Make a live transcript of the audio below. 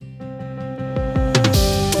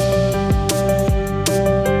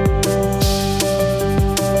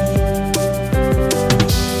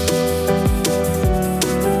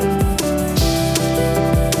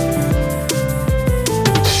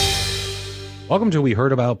Welcome to We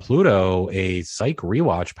Heard About Pluto, a psych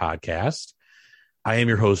rewatch podcast. I am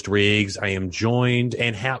your host, Riggs. I am joined,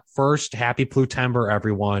 and first, happy Plutember,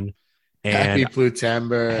 everyone. And happy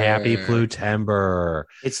Plutember. Happy Plutember.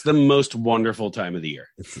 It's the most wonderful time of the year.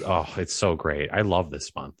 It's so great. I love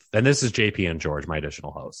this month. And this is JP and George, my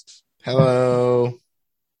additional hosts. Hello.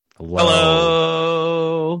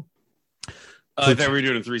 Hello. I thought we were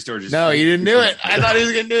doing a 3 stories. No, you didn't do it. I thought he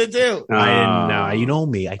was going to do it too. I didn't know. You know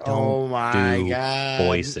me. I don't Oh my do God.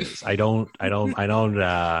 voices. I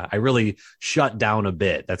really shut down a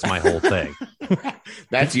bit. That's my whole thing.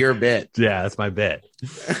 That's your bit. Yeah, that's my bit.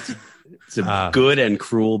 It's a good and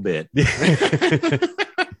cruel bit.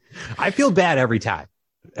 I feel bad every time.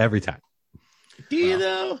 Every time. Do you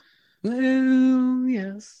though?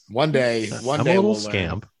 Yes. One day I'm a little we'll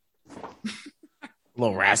scamp.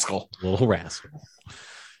 Little rascal. Little rascal.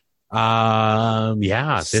 Yeah,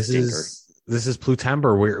 this is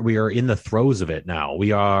Plutember. We are in the throes of it now.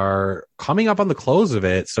 We are coming up on the close of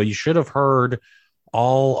it. So you should have heard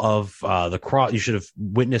all of you should have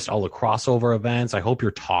witnessed all the crossover events. I hope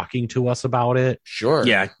you're talking to us about it. Sure.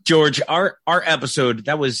 Yeah, George, our episode,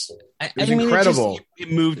 that was incredible. It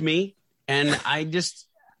moved me. And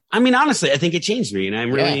honestly, I think it changed me. And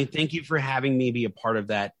I'm really thank you for having me be a part of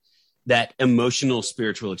that emotional,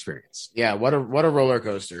 spiritual experience. Yeah. What a roller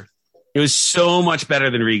coaster. It was so much better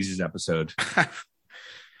than Riggs' episode.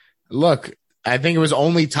 Look, I think it was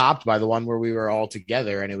only topped by the one where we were all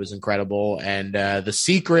together, and it was incredible. And the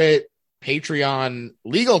secret Patreon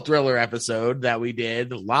legal thriller episode that we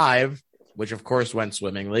did live, which of course went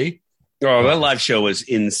swimmingly. Oh, that live show was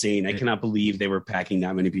insane. I cannot believe they were packing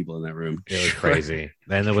that many people in that room. It was crazy.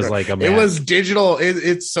 And it was like it was digital.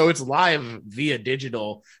 It's live via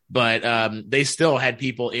digital, but they still had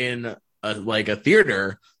people in a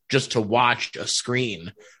theater just to watch a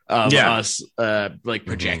screen of us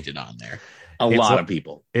projected on there. A lot of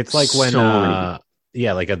people. It's like when the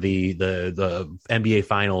NBA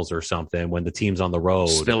finals or something, when the team's on the road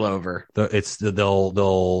spillover.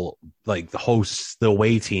 They'll like the hosts, the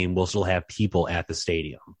away team will still have people at the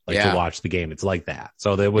stadium to watch the game. It's like that.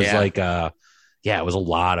 So there was it was a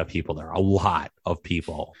lot of people there. A lot of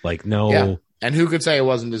people. And who could say it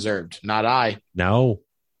wasn't deserved? Not I. No.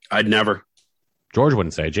 I'd never. George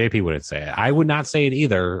wouldn't say it. JP wouldn't say it. I would not say it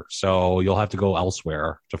either. So you'll have to go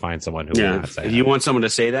elsewhere to find someone who would not say it. If you want someone to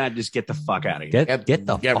say that, just get the fuck out of here.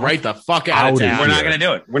 Get right the fuck out of town. We're not going to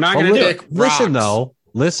do it. We're not going to do it. Listen, though.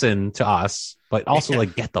 Listen to us, but also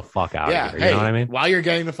get the fuck out of here. You know what I mean? While you're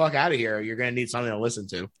getting the fuck out of here, you're going to need something to listen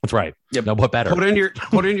to. That's right. Yep. No, what better? Put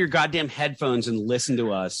in your goddamn headphones and listen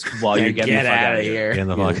to us while you're getting the fuck out of here.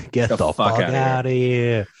 Get the fuck out of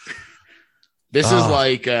here. This is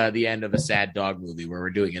like the end of a sad dog movie where we're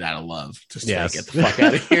doing it out of love. Just get the fuck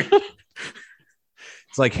out of here.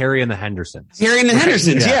 It's like Harry and the Hendersons.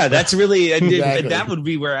 Yeah, that's really exactly. That would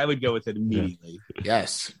be where I would go with it immediately.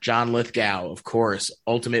 Yes, John Lithgow, of course,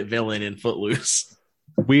 ultimate villain in Footloose.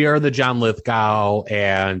 We are the John Lithgow,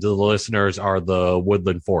 and the listeners are the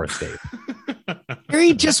Woodland Forest Ape.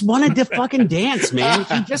 Harry just wanted to fucking dance, man.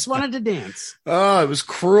 He just wanted to dance. Oh, it was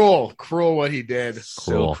cruel what he did.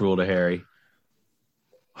 So cruel to Harry.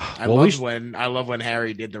 I love when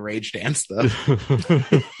Harry did the rage dance though.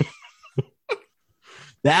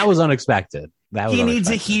 That was unexpected. He needs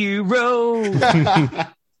a hero.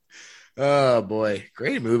 Oh boy,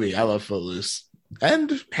 great movie. I love Footloose,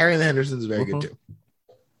 and Harry and the Hendersons is very good too.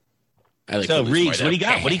 So Reeves, what do you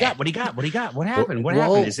got? What happened? What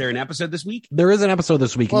happened? Is there an episode this week? There is an episode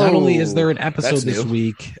this week. Not only is there an episode this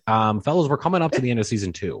week, fellas, we're coming up to the end of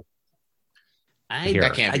season 2. I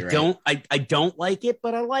don't like it,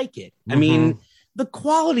 but I like it. I mean, the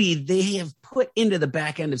quality they have put into the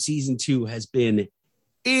back end of season 2 has been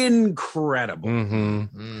incredible.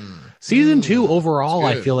 Season 2 overall,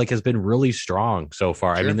 I feel like has been really strong so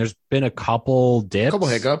far. Sure. I mean, there's been a couple dips,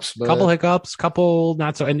 couple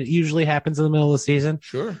not so, and it usually happens in the middle of the season.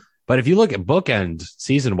 Sure. But if you look at bookend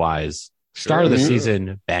season wise, start of the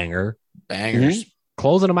season, bangers.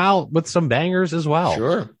 Closing them out with some bangers as well.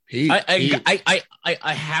 Sure. I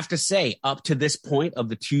have to say, up to this point of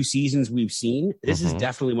the 2 seasons we've seen, this is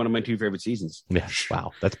definitely one of my 2 favorite seasons. Yeah.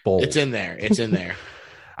 Wow. That's bold. It's in there.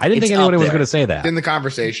 I didn't think anyone was going to say that. It's in the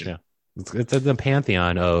conversation. Yeah. It's in the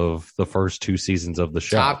pantheon of the first 2 seasons of the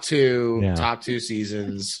show. Top two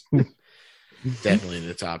seasons. Definitely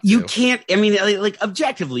the top 2. You can't, I mean, like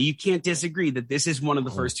objectively, you can't disagree that this is one of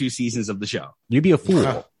the first 2 seasons of the show. You'd be a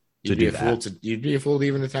fool. You'd be a fool to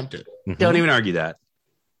even attempt it. Don't even argue that.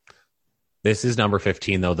 This is number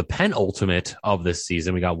 15, though, the penultimate of this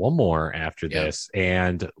season. We got one more after this.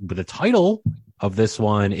 And the title of this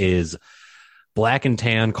one is Black and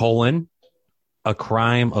Tan, A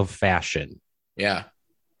Crime of Fashion. Yeah.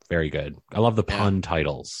 Very good. I love the pun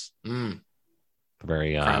titles.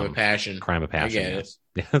 Very Crime of Passion. Crime of Passion.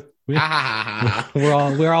 I get it.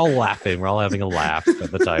 we're all laughing. We're all having a laugh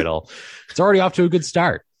at the title. It's already off to a good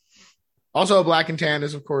start. Also, a Black and Tan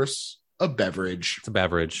is, of course, a beverage. It's a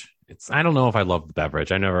beverage. I don't know if I love the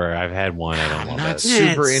beverage. I've had one. I don't love it. I'm not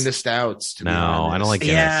super into stouts. To be honest. I don't like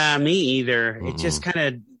Guinness. Yeah, me either. It just kind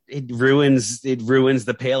of ruins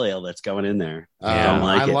the pale ale that's going in there.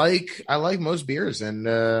 I like most beers, and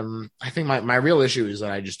I think my real issue is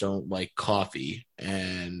that I just don't like coffee,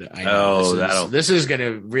 and I know this is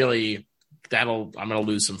gonna really I'm gonna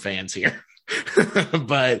lose some fans here.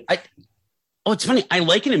 But it's funny. I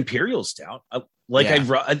like an imperial stout.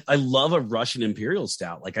 I love a Russian imperial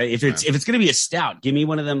stout. Like if it's going to be a stout, give me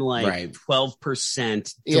one of them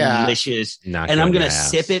 12% delicious, and I'm going to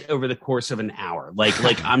sip it over the course of an hour.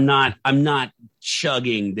 Like I'm not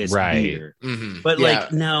chugging this beer, but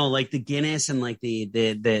the Guinness and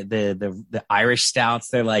the Irish stouts,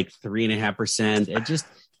 they're like 3.5%. It just.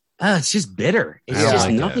 It's just bitter. It's just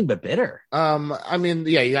nothing but bitter. I mean,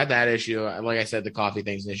 you got that issue. Like I said, the coffee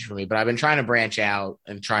thing's an issue for me, but I've been trying to branch out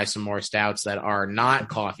and try some more stouts that are not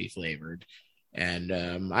coffee flavored. And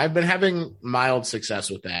I've been having mild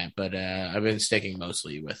success with that, but I've been sticking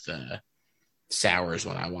mostly with sours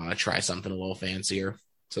when I want to try something a little fancier.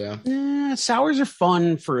 So sours are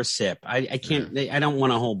fun for a sip. I can't, I don't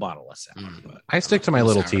want a whole bottle of sour. But I stick to my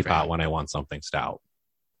little teapot when I want something stout.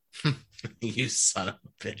 You son of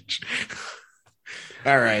a bitch.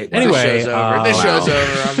 All right. Anyway, this show's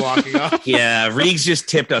over. I'm walking off. Yeah, Reegs just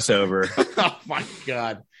tipped us over. Oh my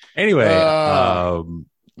god. Anyway, down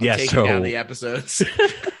the episodes.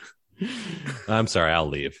 I'm sorry, I'll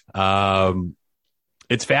leave.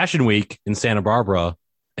 It's Fashion Week in Santa Barbara,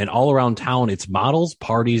 and all around town it's models,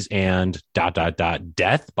 parties, and ...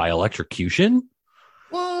 death by electrocution.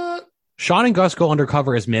 What? Sean and Gus go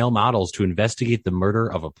undercover as male models to investigate the murder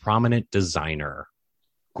of a prominent designer,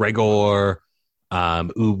 Gregor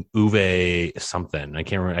Uwe something. I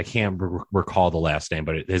can't recall the last name,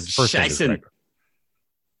 but his first name is Gregor.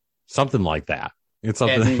 Something like that. It's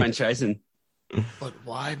something. But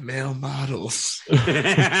why male models?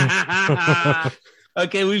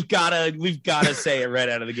 Okay, we've gotta say it right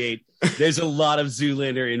out of the gate. There's a lot of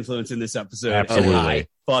Zoolander influence in this episode. Absolutely. I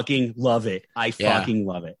fucking love it. Fucking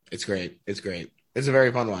love it. It's great. It's a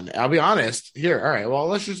very fun one. I'll be honest here. All right. Well,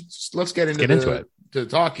 let's get into it to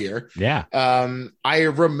talk here. Yeah. I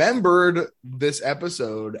remembered this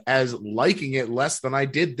episode as liking it less than I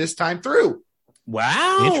did this time through.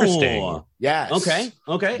 Wow. Interesting. Yes. Okay.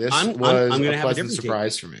 This I'm going to have a different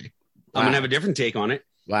surprise for me. Wow. I'm going to have a different take on it.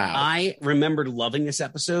 Wow. I remembered loving this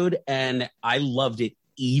episode, and I loved it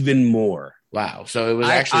even more. Wow. So it was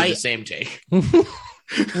actually the same take.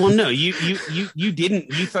 Well, no, you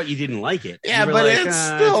didn't. You thought you didn't like it. Yeah, but it's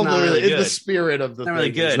still in the spirit of the thing.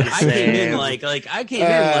 Really good. I came in like this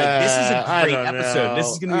is a great episode. This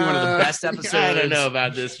is going to be one of the best episodes. I don't know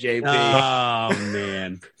about this, JP. Oh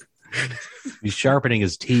man. He's sharpening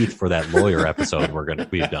his teeth for that lawyer episode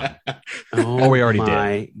we've done. Oh, we already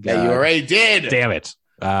did. Yeah, you already did. Damn it.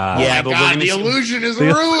 But the illusion is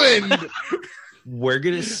ruined. We're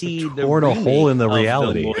gonna see the hole in the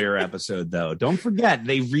reality. The lawyer episode, though. Don't forget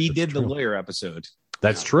they redid the lawyer episode.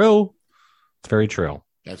 That's true. It's very true.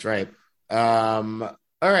 That's right. All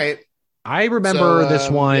right. I remember this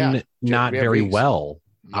one not very well.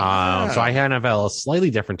 So I had a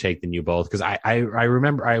slightly different take than you both, because I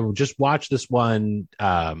remember I just watched this one.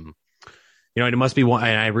 It must be one,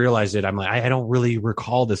 and I realized it. I'm like, I don't really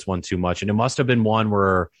recall this one too much, and it must have been one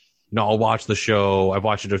where I'll watch the show. I've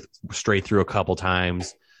watched it straight through a couple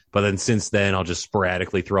times, but then since then I'll just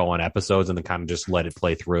sporadically throw on episodes and then kind of just let it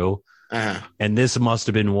play through. And this must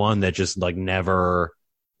have been one that just never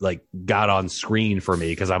got on screen for me,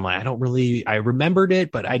 because I'm like, I remembered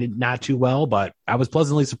it, but I did not too well, but I was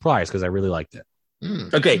pleasantly surprised because I really liked it.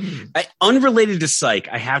 Okay. Unrelated to Psych,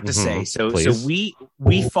 I have to say, so we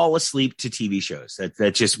fall asleep to TV shows.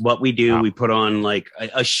 That's just what we do. We put on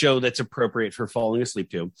a show that's appropriate for falling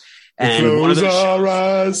asleep to. And one of those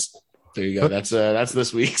shows, there you go. That's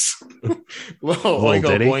this week's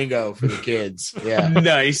Oingo Boingo for the kids. Yeah.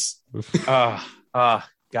 Nice.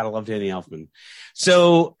 Gotta love Danny Elfman.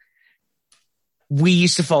 So we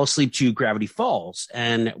used to fall asleep to Gravity Falls,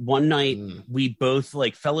 and one night we both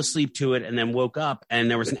fell asleep to it and then woke up and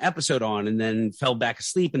there was an episode on and then fell back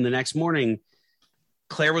asleep. And the next morning,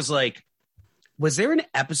 Claire was like, was there an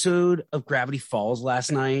episode of Gravity Falls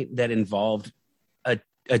last night that involved a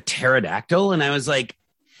pterodactyl? And I was like,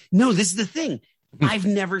 no, this is the thing. I've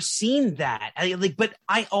never seen that. But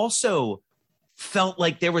I also felt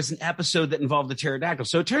like there was an episode that involved the pterodactyl.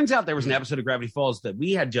 So it turns out there was an episode of Gravity Falls that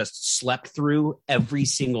we had just slept through every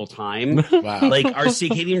single time. Wow. Like our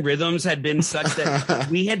circadian rhythms had been such that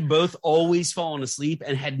we had both always fallen asleep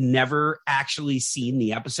and had never actually seen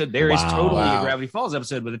the episode. There is totally a Gravity Falls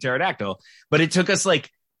episode with a pterodactyl, but it took us like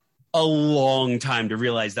a long time to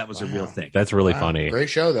realize that was a real thing. That's really funny. Great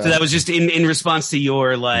show, though. So that was just in response to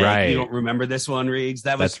your you don't remember this one, Riggs.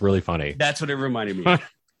 That's really funny. That's what it reminded me of.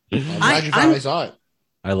 I'm glad you finally saw it.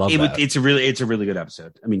 I love that. It's a really good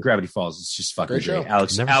episode. I mean, Gravity Falls is just fucking great.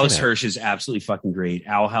 Alex Hirsch is absolutely fucking great.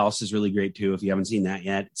 Owl House is really great too. If you haven't seen that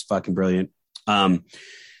yet, it's fucking brilliant. Guys,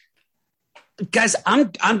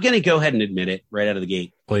 I'm gonna go ahead and admit it right out of the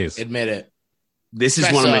gate. Please admit it. This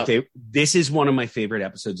is one of my favorite. This is one of my favorite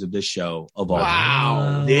episodes of this show of all.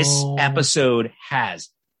 Wow, this episode has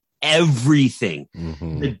everything.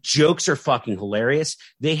 Mm-hmm. The jokes are fucking hilarious.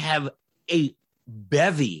 They have a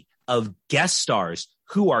bevy of guest stars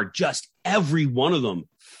who are just every one of them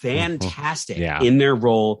fantastic in their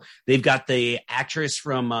role. They've got the actress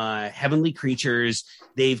from Heavenly Creatures.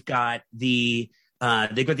 They've got the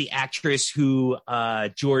actress who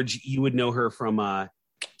George, you would know her from the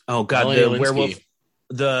werewolf,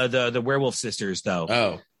 the werewolf sisters though.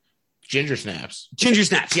 Oh, Ginger Snaps.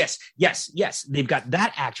 Yes. They've got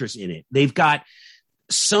that actress in it. They've got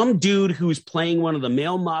some dude who's playing one of the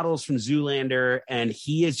male models from Zoolander, and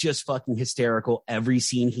he is just fucking hysterical every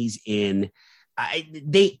scene he's in.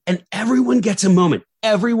 And everyone gets a moment.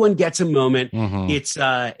 Mm-hmm.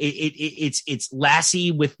 It's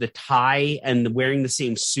Lassie with the tie and wearing the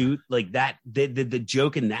same suit, like that. The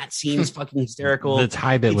joke in that scene is fucking hysterical. The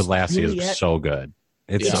tie bit with Lassie is so good.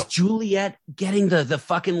 It's Juliet getting the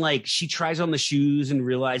fucking, like, she tries on the shoes and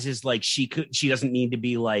realizes like she doesn't need to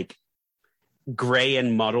be like gray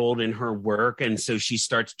and muddled in her work, and so she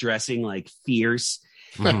starts dressing like fierce.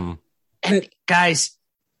 Mm-hmm. And guys,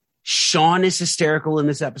 Sean is hysterical in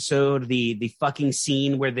this episode. The fucking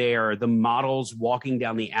scene where they are the models walking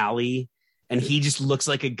down the alley and he just looks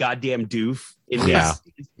like a goddamn doof in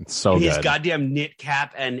it's so his good. goddamn knit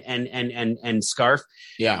cap and scarf.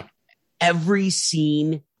 Yeah. Every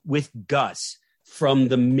scene with Gus, from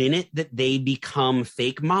the minute that they become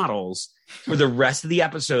fake models for the rest of the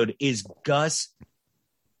episode, is Gus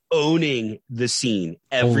owning the scene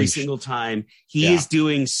every single time. He is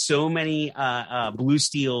doing so many blue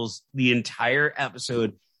steals the entire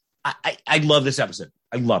episode. I love this episode.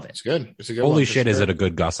 I love it. It's good. It's a good Holy shit, is it a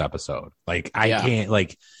good Gus episode? Like, I can't,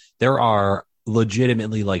 like, there are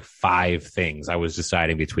legitimately like 5 things I was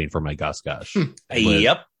deciding between for my Gus gush.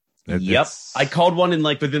 Yep. I called one in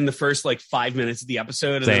like within the first like 5 minutes of the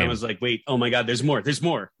episode, and then I was like, wait, oh my God, there's more.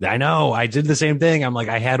 I know. I did the same thing. I'm like,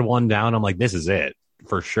 I had one down. I'm like, this is it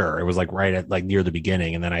for sure. It was like right at like near the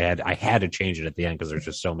beginning, and then I had to change it at the end because there's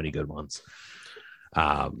just so many good ones.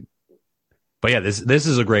 But yeah, this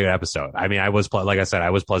is a great episode. I mean, I was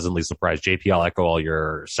pleasantly surprised. JP, I'll echo all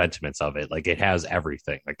your sentiments of it. Like, it has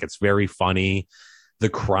everything. Like, it's very funny. The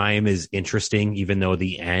crime is interesting, even though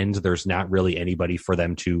the end, there's not really anybody for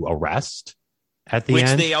them to arrest at the end.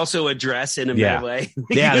 Which they also address in a bad way.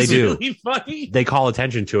 Yeah, they do. Really funny. They call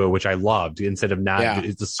attention to it, which I loved, instead of not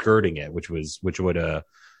just skirting it, which would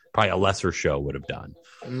probably a lesser show would have done.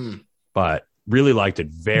 But really liked it.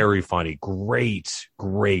 Very funny.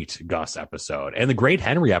 Great Gus episode. And the Great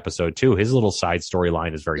Henry episode, too. His little side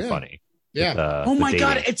storyline is very funny. Yeah. Oh my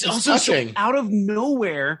God. It's also so out of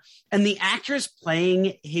nowhere. And the actress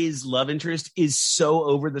playing his love interest is so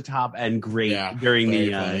over the top and great during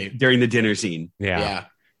the dinner scene. Yeah.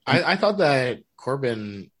 I thought that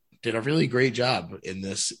Corbin did a really great job in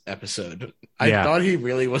this episode. I thought he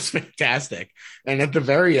really was fantastic. And at the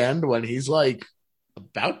very end, when he's like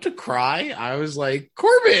about to cry, I was like,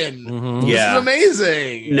 Corbin, this is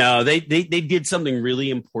amazing. No, they did something really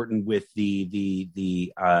important with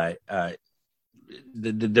the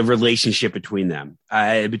relationship between them,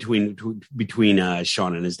 between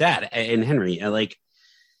Sean and his dad and Henry. Like,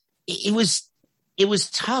 it was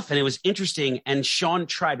tough and it was interesting, and Sean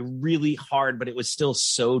tried really hard, but it was still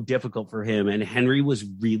so difficult for him, and Henry was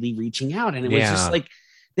really reaching out, and it was just like,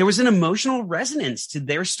 there was an emotional resonance to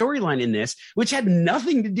their storyline in this, which had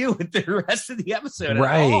nothing to do with the rest of the episode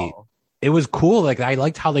at all. It was cool. Like, I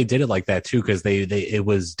liked how they did it like that too, because it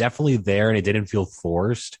was definitely there and it didn't feel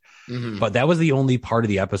forced. But that was the only part of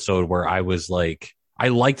the episode where I was like, I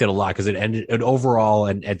liked it a lot because it overall,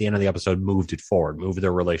 and at the end of the episode, moved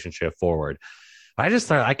their relationship forward. But I just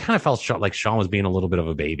thought, I kind of felt like Sean was being a little bit of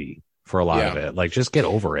a baby for a lot of it. Like, just get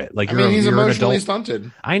over it. Like, he's emotionally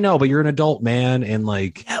stunted. I know, but you're an adult man, and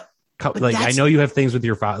like, I know you have things with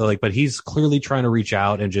your father, like, but he's clearly trying to reach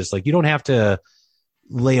out, and just like, you don't have to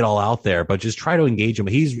lay it all out there, but just try to engage him.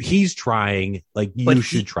 He's trying, like, you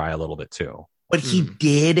should try a little bit too. But he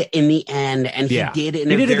did in the end, and he did in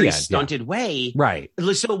a very stunted way. Right.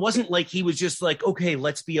 So it wasn't like he was just like, okay,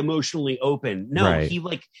 let's be emotionally open. No, he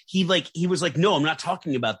was like, no, I'm not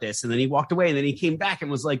talking about this. And then he walked away, and then he came back and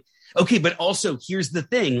was like, okay, but also here's the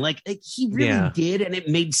thing. Like he really did, and it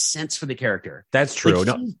made sense for the character. That's true.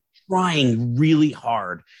 Like, he's trying really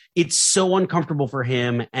hard. It's so uncomfortable for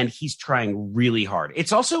him, and he's trying really hard.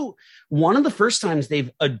 It's also one of the first times they've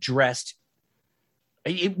addressed.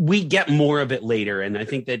 We get more of it later, and I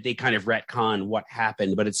think that they kind of retcon what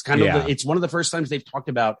happened, but it's kind of it's one of the first times they've talked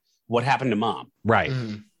about what happened to Mom. Right.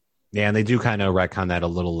 Mm-hmm. Yeah, and they do kind of retcon that a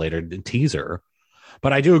little later, the teaser.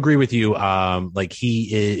 But I do agree with you. Like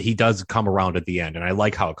he does come around at the end, and I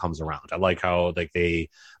like how it comes around. I like how like they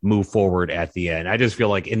move forward at the end. I just feel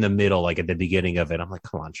like in the middle, like at the beginning of it, I'm like,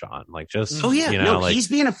 come on, Sean, like just he's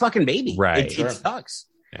being a fucking baby, right? It sucks.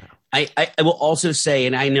 Yeah. I will also say,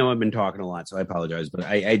 and I know I've been talking a lot, so I apologize, but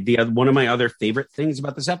one of my other favorite things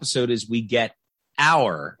about this episode is we get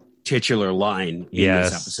our titular line in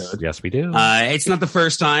this episode. Yes, we do. It's not the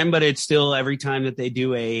first time, but it's still every time that they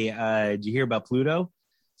do did you hear about Pluto?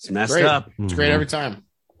 It's messed up. It's great every time.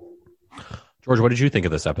 George, what did you think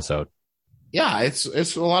of this episode? Yeah,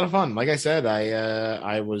 it's a lot of fun. Like I said,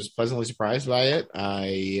 I was pleasantly surprised by it.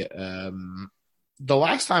 The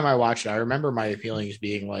last time I watched it, I remember my feelings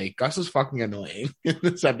being like, Gus is fucking annoying in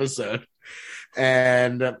this episode.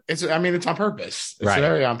 And it's on purpose. It's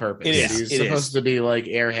very on purpose. He's supposed to be like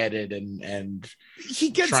airheaded and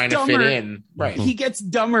he gets trying dumber. to fit in. Right. He gets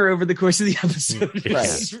dumber over the course of the episode.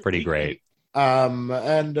 It's pretty great. It's a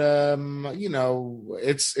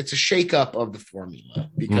shakeup of the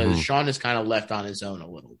formula because Sean is kind of left on his own a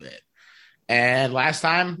little bit. And last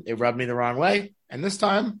time it rubbed me the wrong way. And this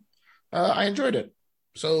time, I enjoyed it,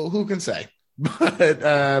 so who can say? But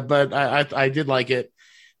I did like it.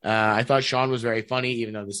 I thought Sean was very funny,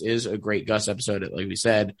 even though this is a great Gus episode. Like we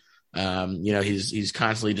said, he's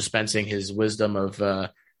constantly dispensing his wisdom of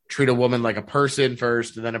treat a woman like a person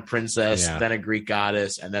first, and then a princess, then a Greek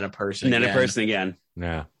goddess, and then a person, and then a person again.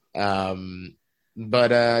 Yeah. Also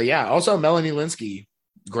Melanie Lynskey,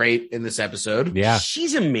 great in this episode. Yeah,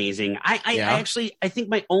 she's amazing. I think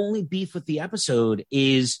my only beef with the episode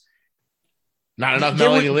is. Not enough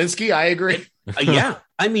Melanie Lynskey. I agree. And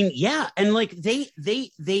like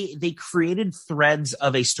they created threads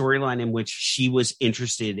of a storyline in which she was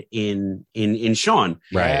interested in Sean,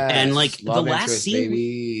 right? And like Love the last scene,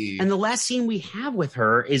 baby. and the last scene we have with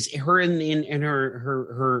her is her in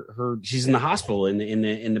her she's in the hospital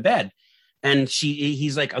in the bed, and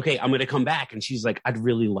he's like, okay, I'm gonna come back, and she's like, I'd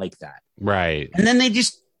really like that, right? And then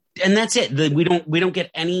and that's it. We don't get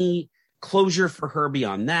any closure for her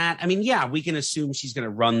beyond that. I mean, yeah, we can assume she's going to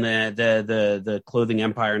run the clothing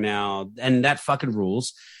empire now, and that fucking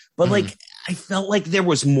rules. But like, I felt like there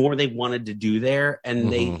was more they wanted to do there,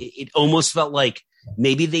 and it almost felt like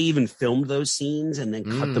maybe they even filmed those scenes and then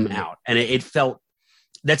cut them out. And it felt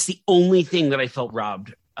that's the only thing that I felt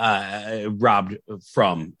robbed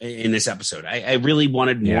from in this episode. I really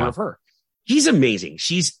wanted more of her. She's amazing.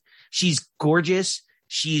 She's gorgeous.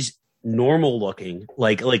 She's normal looking,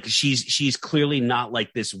 like she's clearly not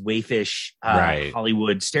like this waifish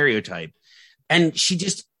Hollywood stereotype, and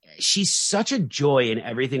she's such a joy in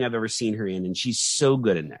everything I've ever seen her in, and she's so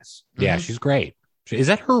good in this. Yeah, she's great. Is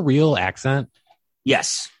that her real accent?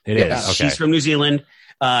 Yes, it is. Okay. She's from New Zealand.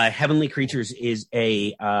 Heavenly Creatures is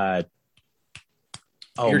a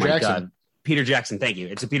Peter Jackson. Thank you.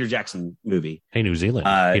 It's a Peter Jackson movie. Hey, New Zealand,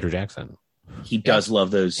 Peter Jackson. He does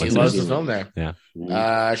love those. He loves the film there. Yeah.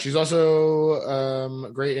 She's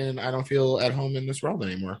also great in I Don't Feel at Home in This World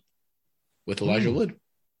Anymore with Elijah Wood.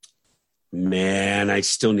 Man, I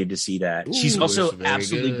still need to see that. Ooh, she's also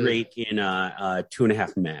absolutely great in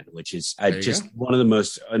 2.5 Men, which is just one of the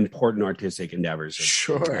most important artistic endeavors.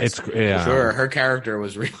 Sure. Sure. Her character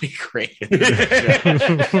was really great.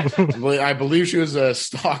 I believe she was a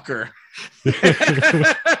stalker.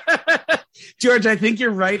 George, I think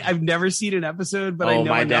you're right. I've never seen an episode, but I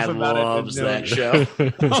know enough about it. Loves that show.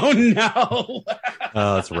 Oh no!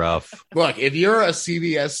 Oh, that's rough. Look, if you're a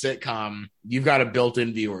CBS sitcom, you've got a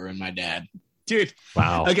built-in viewer in my dad, dude.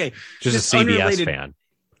 Wow. Okay, just a CBS fan.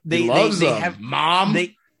 They have Mom.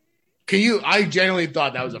 I genuinely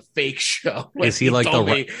thought that was a fake show. Is he like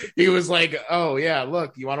he was like, oh yeah,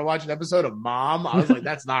 look, you want to watch an episode of Mom? I was like,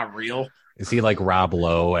 that's not real. Is he like Rob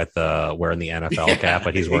Lowe wearing the NFL cap,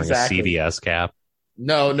 but he's wearing a CBS cap?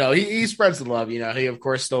 No, he spreads the love. He of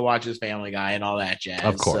course still watches Family Guy and all that jazz.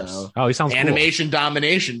 Of course. So, he sounds animation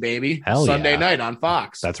domination, baby. Hell Sunday night on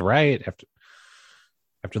Fox. That's right.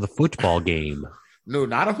 After the football game. No,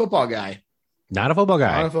 not a football guy. Not a football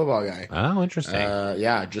guy. Not a football guy. Oh, interesting.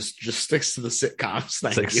 Yeah, just sticks to the sitcoms.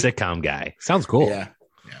 Sitcom guy. Sounds cool. Yeah.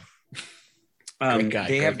 Great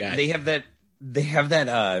guy. They have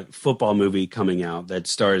that football movie coming out that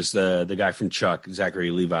stars the guy from Chuck,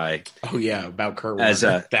 Zachary Levi. Oh yeah, about Kurt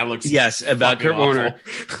Warner. That looks about Kurt Warner,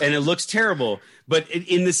 and it looks terrible. But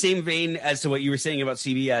in the same vein as to what you were saying about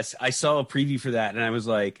CBS, I saw a preview for that, and I was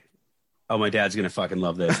like, "Oh, my dad's gonna fucking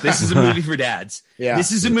love this. This is a movie for dads. Yeah,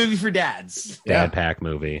 this is a movie for dads. Dad pack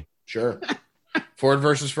movie. Sure. Ford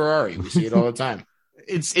versus Ferrari. We see it all the time.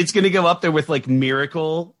 It's gonna go up there with like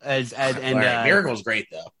Miracle and Miracle's great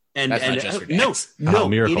though. No,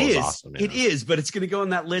 Miracle it is awesome. Yeah. It is, but it's gonna go on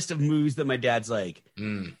that list of movies that my dad's like.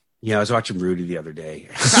 Yeah, I was watching Rudy the other day.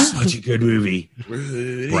 Such a good movie.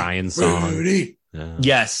 Brian's song. Rudy.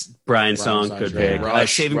 Yes, Brian's song. Good pick.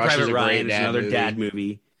 Saving Private Ryan is another movie. dad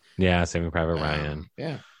movie. Yeah, Saving Private Ryan.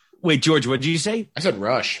 Yeah. Wait, George, what did you say? I said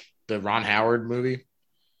Rush, the Ron Howard movie.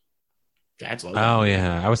 Dad's love that Oh movie.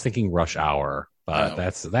 yeah, I was thinking Rush Hour, but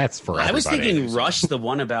that's for everybody. I was thinking Rush, the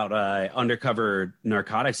one about undercover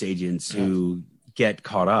narcotics agents who get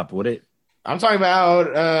caught up. I'm talking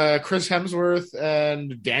about Chris Hemsworth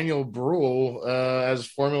and Daniel Bruhl as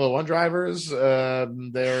Formula One drivers.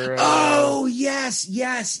 They're oh yes,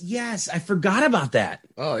 I forgot about that.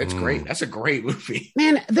 Oh, it's great. That's a great movie.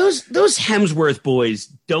 Man, those Hemsworth boys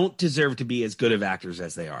don't deserve to be as good of actors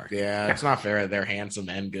as they are. Yeah, it's not fair. They're handsome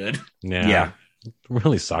and good. Yeah. It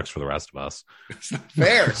really sucks for the rest of us. It's not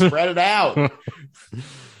fair. Spread it out.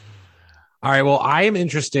 All right. Well, I am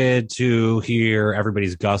interested to hear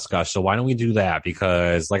everybody's Gus gush. So why don't we do that?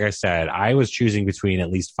 Because, like I said, I was choosing between at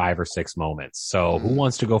least 5 or 6 moments. So who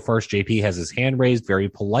wants to go first? JP has his hand raised very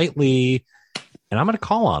politely, and I'm going to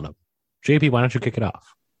call on him. JP, why don't you kick it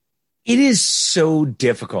off? It is so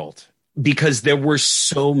difficult because there were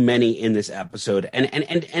so many in this episode,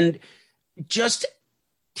 and just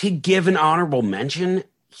to give an honorable mention,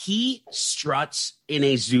 he struts in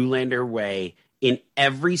a Zoolander way in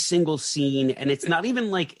every single scene, and it's not even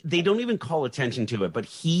like they don't even call attention to it, but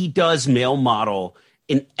he does male model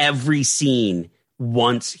in every scene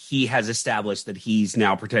once he has established that he's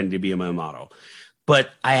now pretending to be a male model. But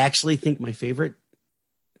I actually think my favorite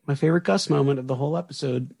Gus moment of the whole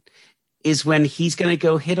episode is when he's going to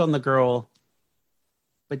go hit on the girl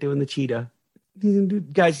by doing the cheetah. He's going to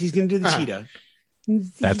do the cheetah.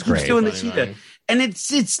 That's great. He's doing the cheetah. And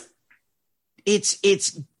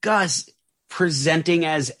it's Gus presenting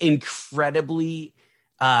as incredibly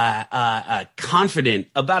confident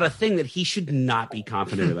about a thing that he should not be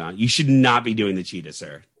confident about. You should not be doing the cheetah,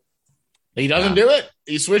 sir. He doesn't do it.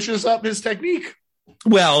 He switches up his technique.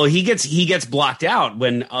 Well, he gets blocked out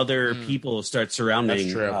when other people start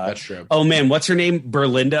surrounding. That's true. Oh man, what's her name?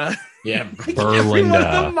 Berlinda. Yeah, Berlinda. Every one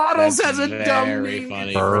of the models has a dumb name.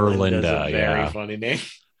 Funny. Berlinda, very funny name.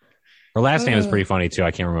 Her last name is pretty funny too.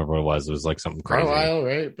 I can't remember what it was. It was like something crazy. Carlisle,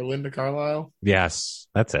 right? Belinda Carlisle. Yes,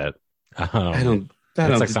 that's it. It's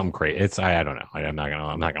like something crazy. It's I don't know. I'm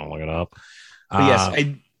not gonna look it up.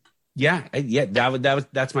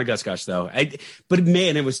 That's my Gus gush though. But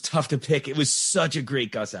man, it was tough to pick. It was such a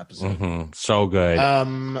great Gus episode. Mm-hmm. So good.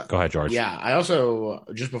 Go ahead, George. Yeah, I also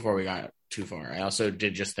just before we got too far, I also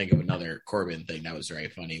did just think of another Corbin thing that was very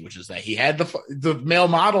funny, which is that he had the male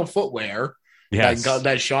model footwear. Yes.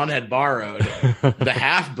 That Sean had borrowed, the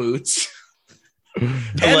half boots,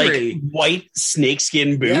 like white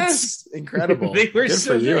snakeskin boots. Yes, incredible. They were good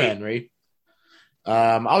so for you, great. Henry.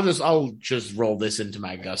 I'll just roll this into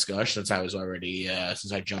my Gus gush since I was already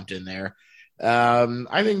since I jumped in there.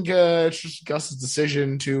 I think it's just Gus's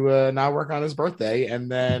decision to not work on his birthday and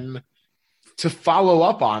then to follow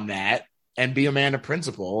up on that and be a man of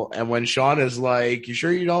principle. And when Sean is like, "You sure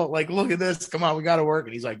you don't like look at this? Come on, we got to work,"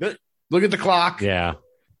 and he's like, "Look at the clock." Yeah.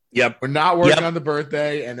 Yep. We're not working on the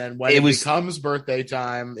birthday. And then when it becomes birthday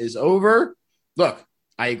time is over, look,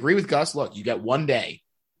 I agree with Gus. Look, you get 1 day.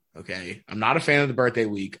 Okay. I'm not a fan of the birthday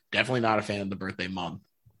week. Definitely not a fan of the birthday month.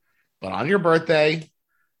 But on your birthday,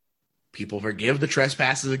 people forgive the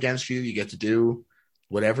trespasses against you. You get to do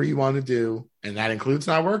whatever you want to do. And that includes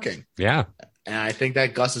not working. Yeah. And I think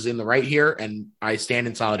that Gus is in the right here. And I stand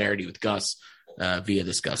in solidarity with Gus via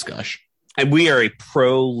this Gus gush. And we are a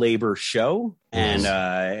pro-labor show,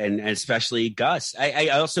 and especially Gus. I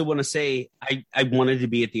also want to say I wanted to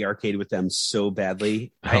be at the arcade with them so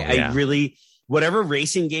badly. I really, whatever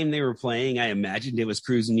racing game they were playing, I imagined it was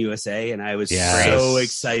Cruising USA, and I was so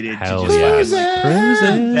excited to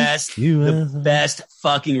just the best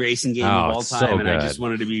fucking racing game of all time, and I just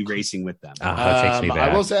wanted to be racing with them. That takes me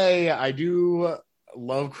back. I will say I do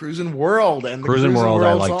love Cruising World and Cruising World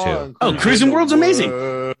I like too. Oh, Cruising World's amazing.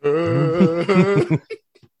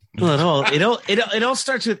 Well, it all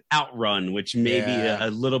starts with Outrun, which may be a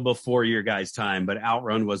little before your guys' time, but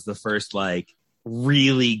Outrun was the first like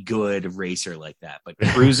really good racer like that. But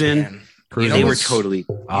Cruising, they were totally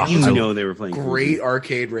they were playing. Great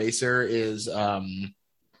arcade racer is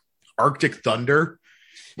Arctic Thunder.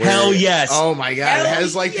 Hell yes! Oh my god! It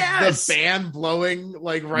has like the fan blowing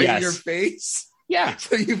like in your face. Yeah,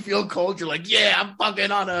 so you feel cold. You're like, yeah, I'm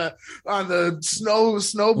fucking on the snow.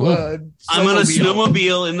 I'm on a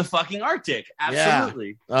snowmobile in the fucking Arctic.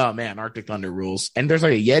 Absolutely. Yeah. Oh man, Arctic Thunder rules. And there's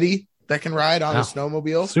like a Yeti that can ride on a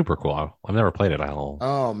snowmobile. Super cool. I've never played it.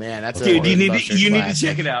 Oh man, that's dude. You need to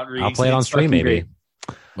check it out. Reeves. I'll play it on stream maybe.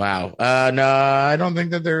 Great. Wow. No, I don't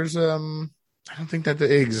think that there's. I don't think that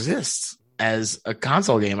it exists as a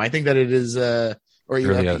console game. I think that it is or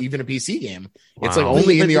even a PC game. Wow. It's like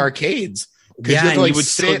only in the arcades. Yeah, and you would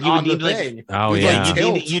sit on the thing. Oh yeah,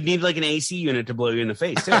 you'd need like an AC unit to blow you in the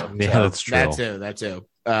face too. Yeah, that's true. That too.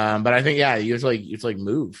 But I think you have to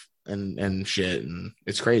move and shit, and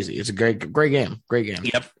it's crazy. It's a great game. Great game.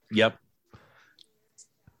 Yep.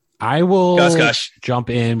 I will Gus Gush.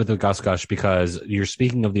 Jump in with the Gus Gush because you're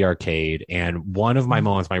speaking of the arcade, and one of my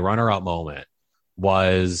moments, my runner-up moment,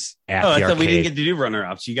 was at the arcade. I thought we didn't get to do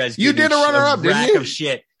runner-ups. You guys, you did a runner-up, didn't you? Of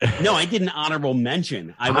shit. No, I did an honorable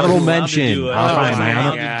mention. Honorable mention.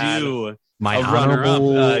 My runner-up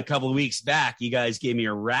a couple of weeks back. You guys gave me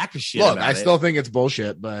a rack of shit. Look, I still think it's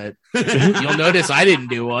bullshit, but you'll notice I didn't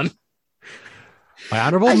do one. My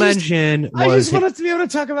honorable mention was. I just want us to be able to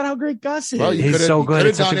talk about how great Gus is. Well, he's so good.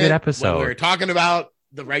 It's such a good episode. We were talking about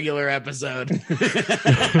the regular episode.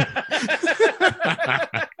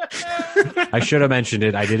 I should have mentioned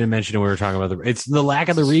it. I didn't mention it when we were talking about it's the lack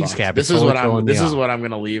of the Reeves cap. This is what I'm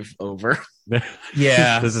going to leave over.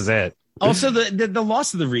 Yeah, this is it. Also, the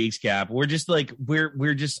loss of the Reeves cap. We're just like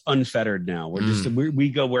we're just unfered now. We're just we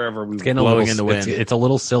go wherever we want. Blowing in the wind. It's a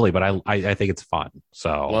little silly, but I think it's fun.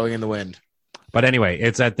 So blowing in the wind. But anyway,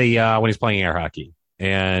 it's at the when he's playing air hockey,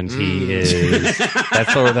 and he is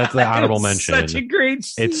that's the honorable mention. Such a great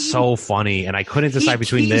scene. It's so funny, and I couldn't decide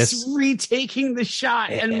between this retaking the shot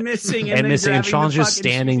and missing, and Sean's just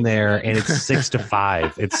standing there, and it's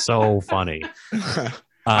 6-5. It's so funny.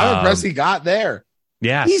 I'm impressed he got there.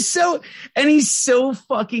 Yeah, he's so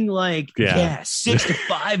fucking like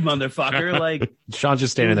 6-5, motherfucker. Like Sean's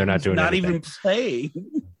just standing there, not doing anything. Even playing.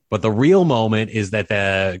 But the real moment is that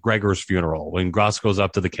the Gregor's funeral, when Gus goes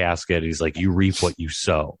up to the casket, he's like, "You reap what you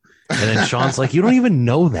sow," and then Sean's like, "You don't even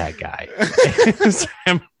know that guy."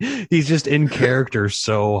 He's just in character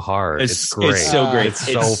so hard. It's great. It's so great. It's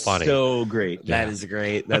so funny. So great. That is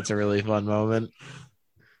great. That's a really fun moment.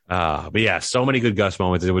 But yeah, so many good Gus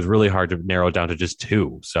moments. It was really hard to narrow it down to just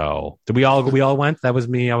two. So did we all went? That was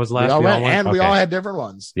me. I was last. We all went. And we all had different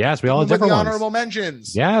ones. Yes, we all had different ones. Honorable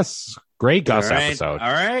mentions. Yes. Great Gus episode.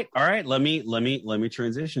 All right. Let me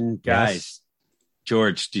transition. Guys. Yes.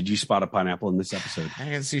 George, did you spot a pineapple in this episode? I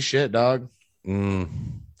didn't see shit, dog. Did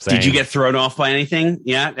you get thrown off by anything?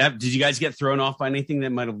 Yeah. Did you guys get thrown off by anything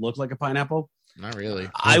that might have looked like a pineapple? Not really.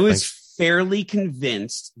 I was fairly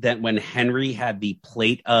convinced that when Henry had the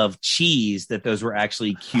plate of cheese, that those were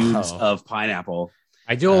actually cubes of pineapple.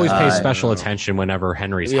 I do always pay special attention whenever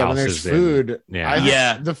Henry's house is food.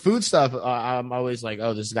 Yeah. The food stuff. I'm always like,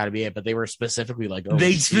 oh, this has got to be it. But they were specifically like, oh,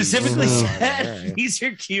 they specifically said these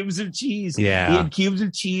are cubes of cheese. Yeah, he had cubes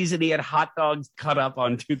of cheese and he had hot dogs cut up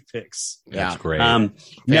on toothpicks. That's great.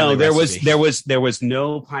 No, there was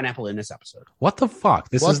no pineapple in this episode. What the fuck?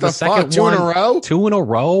 This is the second two in a row. 2 in a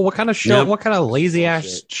row. What kind of show? Yep. What kind of lazy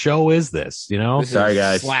ass show is this? You know? Sorry,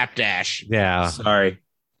 guys. Slapdash. Yeah. Sorry.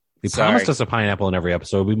 They promised us a pineapple in every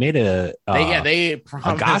episode. We made a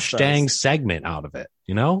gosh dang segment out of it,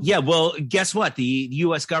 you know? Yeah, well, guess what? The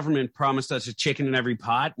U.S. government promised us a chicken in every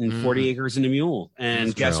pot and 40 acres and a mule.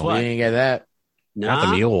 And guess what? We didn't get that. Not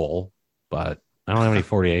the mule, but I don't have any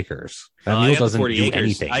 40 acres. That mule doesn't do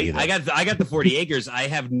anything either. I got the 40 acres. I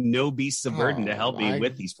have no beasts of burden to help me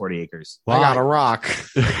with these 40 acres. Well, I got a rock.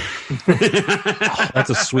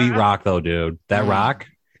 That's a sweet rock, though, dude. That rock.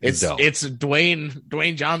 It's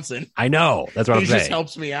Dwayne Johnson. I know. That's what I'm saying. He just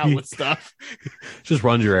helps me out with stuff. Just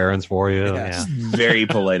runs your errands for you. Yeah. Just very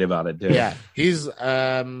polite about it, dude. Yeah. He's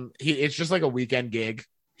it's just like a weekend gig.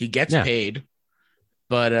 He gets paid,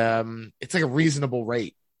 but it's like a reasonable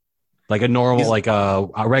rate. Like a normal, like a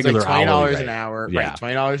regular $20 an hour. Yeah. Right.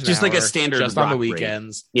 $20 an hour. Just like a standard just on the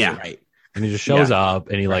weekends. Rate. Yeah. Right. And he just shows up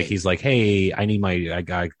and he's like, hey,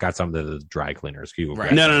 I got some of the dry cleaners.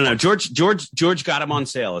 Right. No. George got him on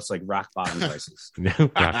sale. It's like rock bottom prices.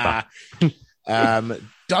 Dwayne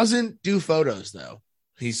Doesn't do photos though.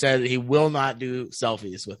 He said he will not do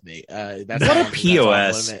selfies with me. That's what a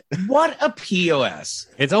POS. What a POS.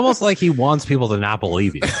 It's almost like he wants people to not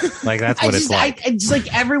believe you. Like that's what it's like. It's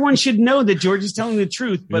like everyone should know that George is telling the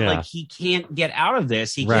truth, but like he can't get out of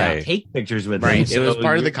this. He can't take pictures with him. It was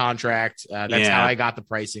part of the contract. That's how I got the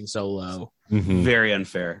pricing so low. Mm-hmm. Very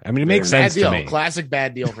unfair. I mean, it makes sense to me. Classic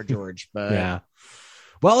bad deal for George. But yeah.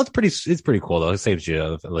 Well, it's pretty cool though. It saves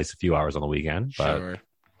you at least a few hours on the weekend. But sure.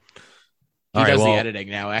 He does the editing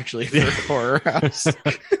now, actually, for Horror House.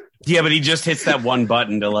 Yeah, but he just hits that one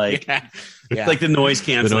button to like the noise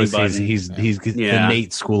canceling button. He's the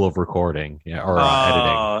Nate School of Recording, or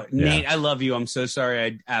editing. Nate, I love you. I'm so sorry.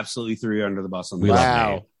 I absolutely threw you under the bus on this.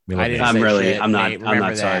 Wow. I'm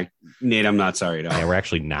not sorry. Nate, I'm not sorry at all. Yeah, we're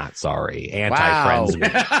actually not sorry. Anti-friends.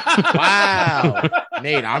 Wow.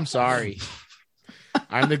 Nate, I'm sorry.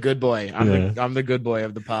 I'm the good boy. I'm the good boy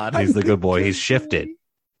of the pod. He's the good boy. He's shifted.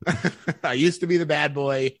 I used to be the bad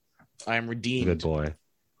boy. I am redeemed. Good boy.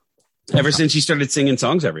 Ever since you started singing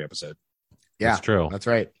songs every episode. Yeah, that's true. That's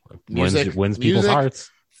right. Wins people's hearts.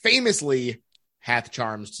 Famously hath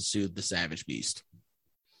charms to soothe the savage beast.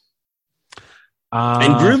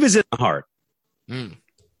 And groove is in the heart.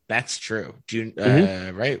 That's true.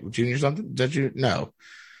 Right? Junior something? Did you? No.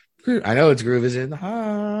 I know it's groove is in the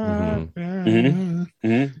heart.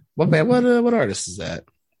 What artist is that?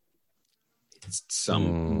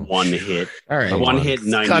 Some one hit. All right. One hit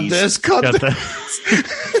 90s. Cut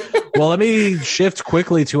this. Well, let me shift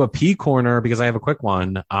quickly to a P corner because I have a quick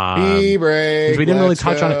one. P break. We didn't really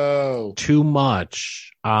touch on it too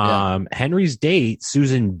much. Henry's date,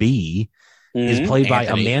 Susan B, is played by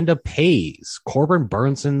Amanda Pays, Corbin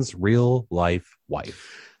Burnson's real life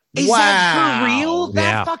wife. Is that for real?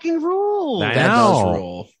 That fucking rules. That does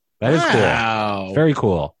rule. That is cool. Very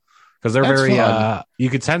cool. Because they're very, you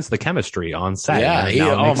could sense the chemistry on set.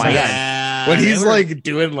 Yeah. Oh my God. When he's like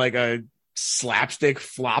doing like a slapstick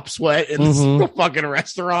flop sweat in the fucking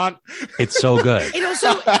restaurant. It's so good. And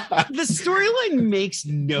also, the storyline makes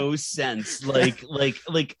no sense.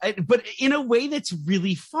 But in a way that's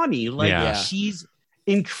really funny. She's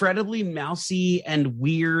incredibly mousy and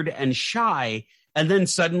weird and shy. And then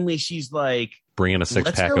suddenly she's like, bringing a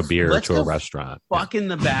 6-pack of beer to a restaurant. Fuck in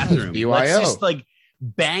the bathroom. Let's just like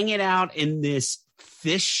bang it out in this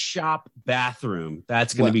fish shop bathroom.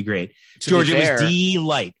 That's going to be great. George, it was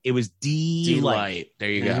delight. It was delight. There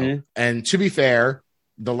you go. And to be fair,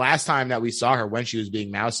 the last time that we saw her when she was being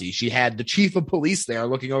mousy, she had the chief of police there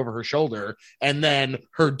looking over her shoulder. And then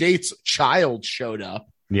her date's child showed up.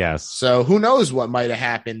 Yes. So who knows what might have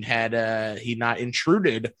happened had he not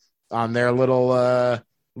intruded on their little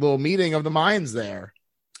meeting of the minds there.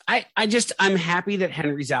 I'm happy that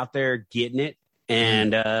Henry's out there getting it.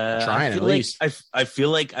 And trying at least. I feel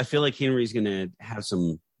like Henry's gonna have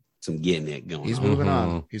some getting it going. He's moving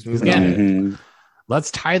on. He's moving on.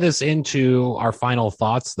 Let's tie this into our final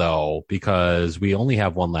thoughts, though, because we only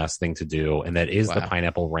have one last thing to do, and that is the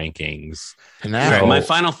pineapple rankings. Right, my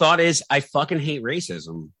final thought is I fucking hate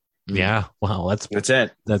racism. Yeah, well, that's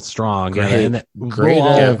it. That's strong. Great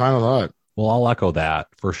final thought. We'll all echo that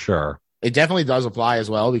for sure. It definitely does apply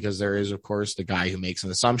as well because there is, of course, the guy who makes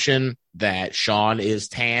an assumption that Sean is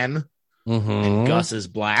tan and Gus is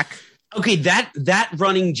black. Okay, that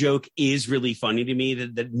running joke is really funny to me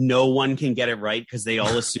that no one can get it right because they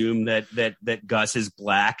all assume that Gus is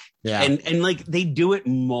black. Yeah, and like they do it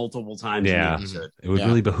multiple times. Yeah, in the episode. It would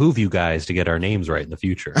really behoove you guys to get our names right in the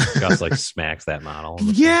future. Gus like smacks that model.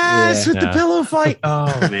 Yes, with the pillow fight.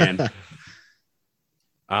 Oh man.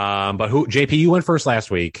 But JP, you went first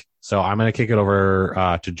last week. So I'm going to kick it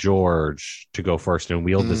over to George to go first and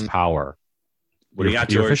wield this power. What do you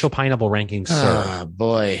got, your George? official pineapple rankings, sir? Oh,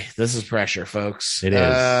 boy. This is pressure, folks. It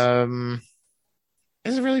is.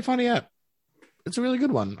 It's a really funny app. It's a really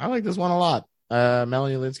good one. I like this one a lot.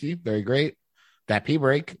 Melanie Lynskey, very great. That pee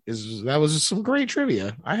break that was just some great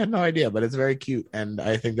trivia. I had no idea, but it's very cute. And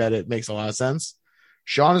I think that it makes a lot of sense.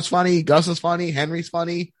 Sean is funny. Gus is funny. Henry's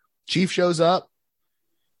funny. Chief shows up.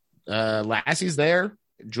 Lassie's there.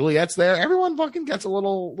 Juliet's there. Everyone fucking gets a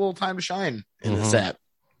little time to shine in this app.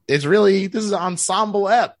 This is an ensemble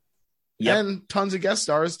app. And tons of guest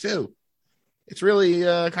stars too. It's really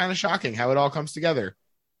kind of shocking how it all comes together.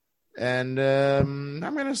 And I'm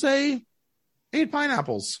gonna say 8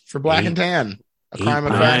 pineapples for Black and Tan. A crime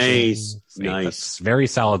of passion. Nice. Very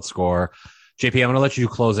solid score. JP, I'm going to let you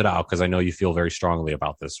close it out because I know you feel very strongly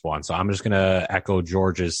about this one. So I'm just going to echo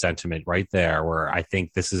George's sentiment right there, where I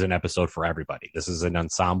think this is an episode for everybody. This is an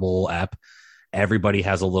ensemble ep. Everybody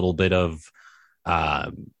has a little bit of,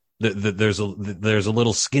 there's a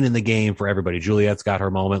little skin in the game for everybody. Juliet's got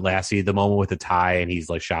her moment. Lassie, the moment with the tie, and he's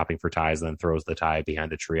like shopping for ties, and then throws the tie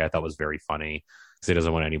behind the tree. I thought was very funny because he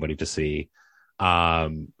doesn't want anybody to see.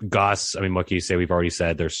 Gus, I mean, what can you say? We've already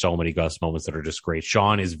said there's so many Gus moments that are just great.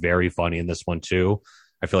 Sean is very funny in this one too.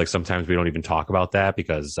 I feel like sometimes we don't even talk about that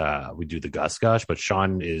because we do the Gus gush, but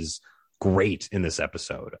Sean is great in this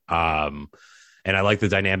episode. And I like the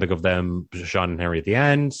dynamic of them, Sean and Henry at the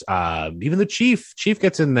end. Even the chief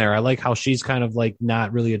gets in there. I like how she's kind of like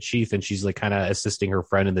not really a chief and she's like kind of assisting her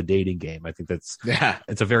friend in the dating game. I think it's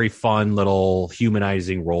a very fun little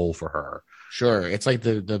humanizing role for her. Sure. It's like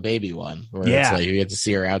the baby one where it's like you get to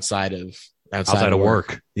see her outside of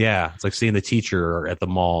work. Yeah. It's like seeing the teacher at the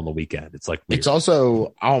mall on the weekend. It's like weird. It's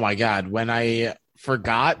also, oh my God, when I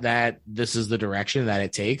forgot that this is the direction that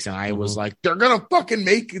it takes, and I was like, they're gonna fucking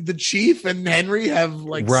make the chief and Henry have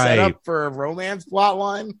like set up for a romance plot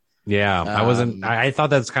line. Yeah, I thought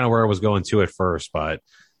that's kind of where I was going to at first, but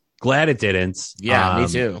glad it didn't. Yeah, me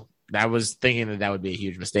too. I was thinking that would be a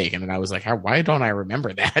huge mistake, and then I was like, why don't I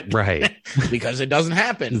remember that? Right. Because it doesn't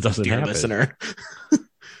happen, dear listener.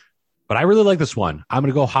 But I really like this one. I'm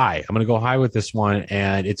going to go high. I'm going to go high with this one,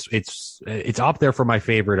 and it's up there for my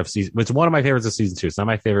favorite of season. It's one of my favorites of season 2. It's not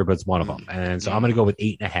my favorite, but it's one of them. And so I'm going to go with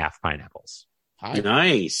 8.5 pineapples.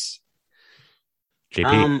 Nice.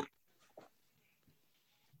 JP.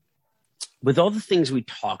 With all the things we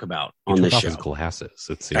talk about on this show, his glasses.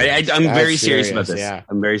 I'm very serious about this. Yeah.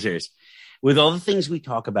 I'm very serious. With all the things we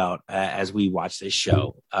talk about as we watch this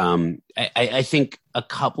show, I think a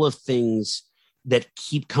couple of things that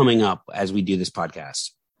keep coming up as we do this podcast: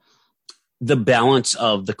 the balance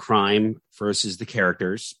of the crime versus the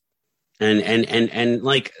characters, and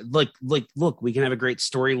like, look, we can have a great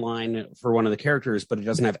storyline for one of the characters, but it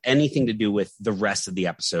doesn't have anything to do with the rest of the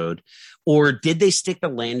episode. Or did they stick the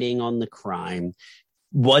landing on the crime?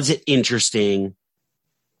 Was it interesting?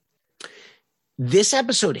 This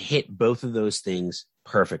episode hit both of those things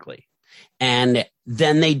perfectly. And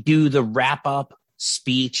then they do the wrap up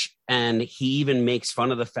speech, and he even makes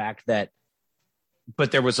fun of the fact that,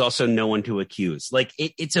 but there was also no one to accuse. Like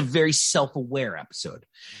it's a very self-aware episode.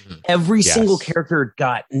 Mm-hmm. Every single character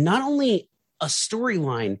got not only a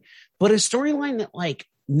storyline, but a storyline that like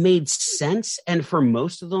made sense, and for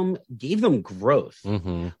most of them gave them growth.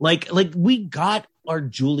 Mm-hmm. Like we got our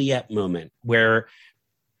Juliet moment where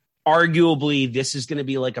arguably this is going to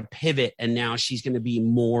be like a pivot, and now she's going to be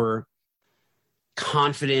more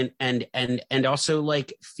confident and also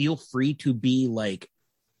like feel free to be like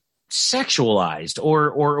sexualized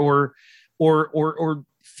or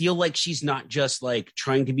feel like she's not just like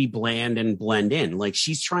trying to be bland and blend in. Like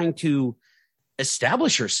she's trying to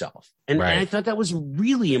establish herself. And I thought that was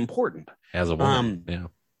really important. As a woman.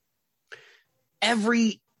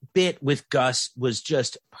 Every bit with Gus was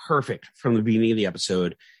just perfect from the beginning of the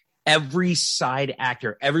episode. Every side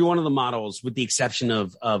actor, every one of the models, with the exception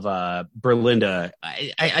of Berlinda,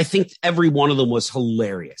 I think every one of them was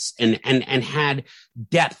hilarious and had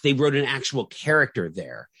depth. They wrote an actual character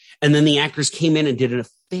there. And then the actors came in and did a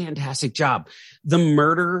fantastic job. The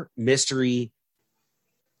murder mystery,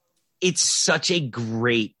 it's such a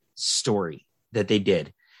great story that they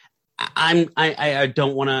did. I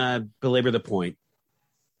don't want to belabor the point.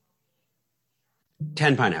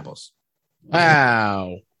 10 pineapples.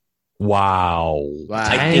 Wow.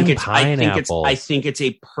 I think it's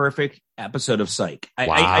a perfect episode of Psych.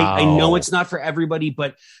 I know it's not for everybody,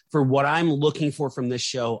 but for what I'm looking for from this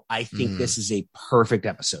show, I think this is a perfect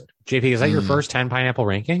episode. JP, is that your first 10 pineapple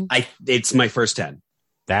ranking? It's my first 10.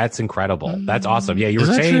 That's incredible. That's awesome. Yeah, you were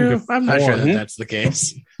saying before. I'm not sure that's the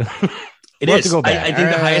case. It is. I think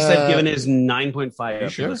the highest I've given is 9.5.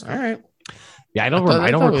 Sure. All right. Yeah, I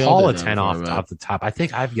don't recall a 10 off the top. I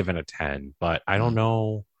think I've given a 10, but I don't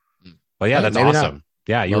know. But yeah, that's awesome.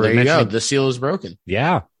 Not. Yeah, there you go. The seal is broken.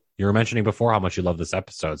 Yeah, you were mentioning before how much you love this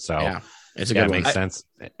episode, so yeah, it's a good one. It makes sense.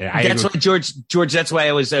 That's why George. That's why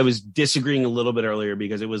I was disagreeing a little bit earlier,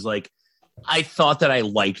 because it was like I thought that I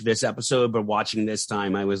liked this episode, but watching this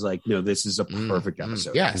time, I was like, no, this is a perfect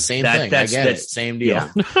episode. Yeah, same thing. I get it. Same deal.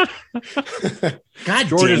 Yeah. God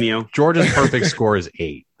damn you. George's perfect score is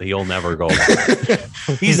 8. He'll never go back.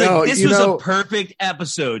 He's like, this was a perfect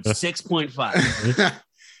episode, 6.5.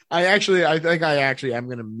 I think I'm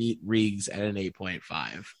going to meet Riggs at an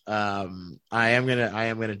 8.5. I am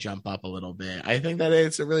going to jump up a little bit. I think that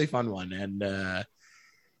it's a really fun one. And,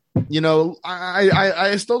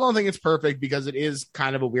 I still don't think it's perfect, because it is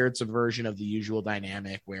kind of a weird subversion of the usual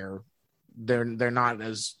dynamic where they're not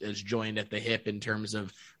as joined at the hip in terms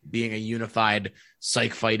of being a unified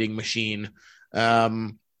psych fighting machine.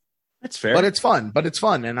 That's fair. But it's fun.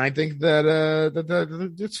 And I think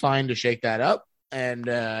that it's fine to shake that up and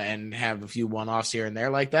have a few one-offs here and there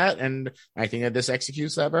like that. And I think that this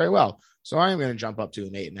executes that very well. So I'm going to jump up to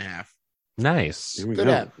an 8.5. Nice. Here we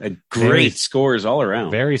go. Great scores all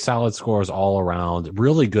around. Very solid scores all around.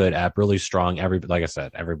 Really good app, really strong. Like I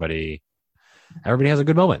said, everybody has a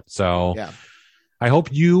good moment. So yeah. I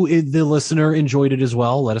hope you, the listener, enjoyed it as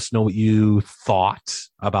well. Let us know what you thought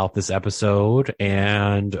about this episode.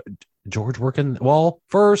 And George,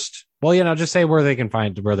 just say where they can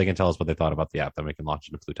tell us what they thought about the app, then we can launch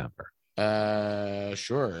into Plutember.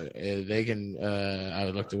 Sure. They can. I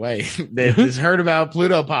looked away. They just heard about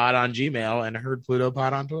PlutoPod on Gmail and heard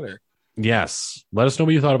PlutoPod on Twitter. Yes. Let us know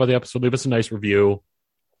what you thought about the episode. Leave us a nice review.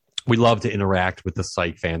 We love to interact with the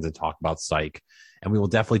Psych fans and talk about Psych. And we will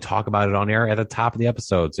definitely talk about it on air at the top of the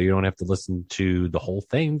episode. So you don't have to listen to the whole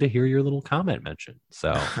thing to hear your little comment mentioned.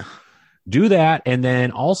 So do that. And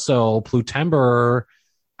then also Plutember.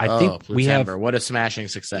 I think we have what a smashing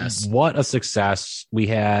success. What a success. We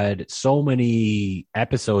had so many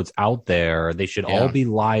episodes out there. They should all be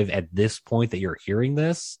live at this point that you're hearing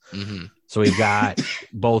this. Mm-hmm. So we've got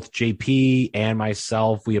both JP and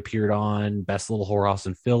myself. We appeared on Best Little Whorehouse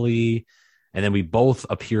in Philly. And then we both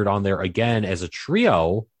appeared on there again as a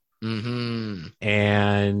trio. Mm-hmm.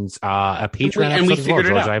 And a Patreon and we figured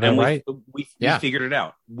it out. I have it right? We figured it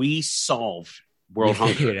out. We solved world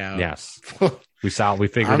hunger. Yes. We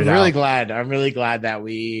figured it out. I'm really glad that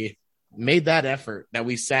we made that effort, that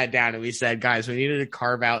we sat down and we said, guys, we needed to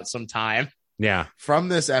carve out some time. Yeah. From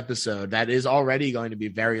this episode that is already going to be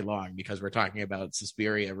very long because we're talking about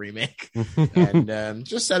Suspiria remake and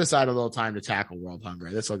just set aside a little time to tackle world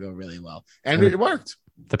hunger. This will go really well. And it worked.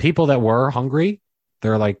 The people that were hungry,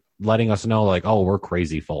 they're like letting us know like, oh, we're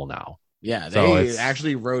crazy full now. Yeah. They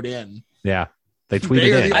actually wrote in. Yeah. They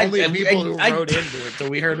tweeted the only people who wrote into it, so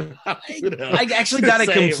we heard about it. I actually got a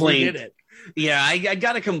complaint. Yeah, I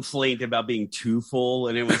got a complaint about being too full,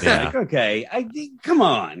 and it was like, okay, come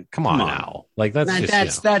on now, like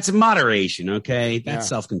that's moderation, okay? That's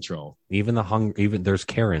self-control. Even there's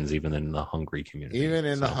Karens even in the hungry community,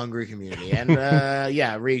 the hungry community,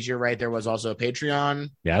 and Reese, you're right. There was also a Patreon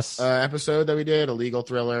episode that we did, a legal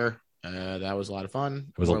thriller. That was a lot of fun.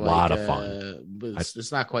 It was a lot of fun.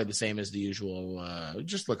 It's not quite the same as the usual.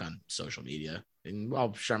 Just look on social media, and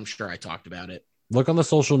I'm sure I talked about it. Look on the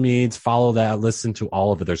social medias, follow that, listen to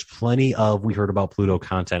all of it. There's plenty of We Heard About Pluto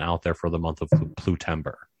content out there for the month of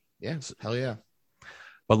Plutember. Yes, hell yeah.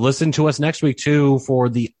 But listen to us next week, too, for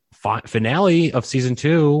the finale of season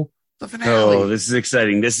 2. The finale. Oh, this is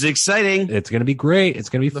exciting. It's going to be great. It's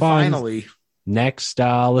going to be fun. Finally. Next,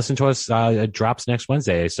 listen to us. It drops next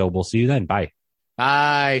Wednesday. So we'll see you then. Bye.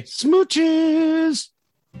 Bye. Smooches.